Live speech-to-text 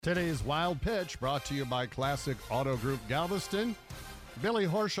Today's Wild Pitch brought to you by Classic Auto Group Galveston. Billy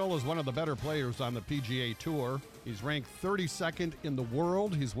Horschel is one of the better players on the PGA Tour. He's ranked 32nd in the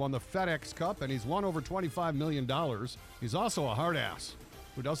world. He's won the FedEx Cup, and he's won over $25 million. He's also a hard ass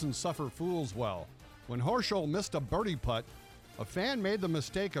who doesn't suffer fools well. When Horschel missed a birdie putt, a fan made the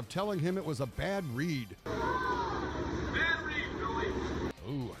mistake of telling him it was a bad read. Bad read, Billy.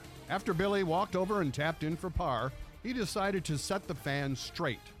 Ooh. After Billy walked over and tapped in for par, he decided to set the fan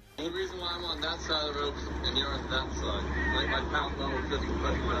straight. The only reason why I'm on that side of the ropes and you're on that side, like my talent level is just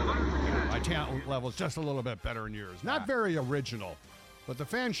much better. My talent level is just a little bit better than yours. Not very original, but the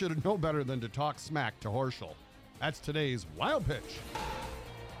fan should know better than to talk smack to Horschel. That's today's Wild Pitch.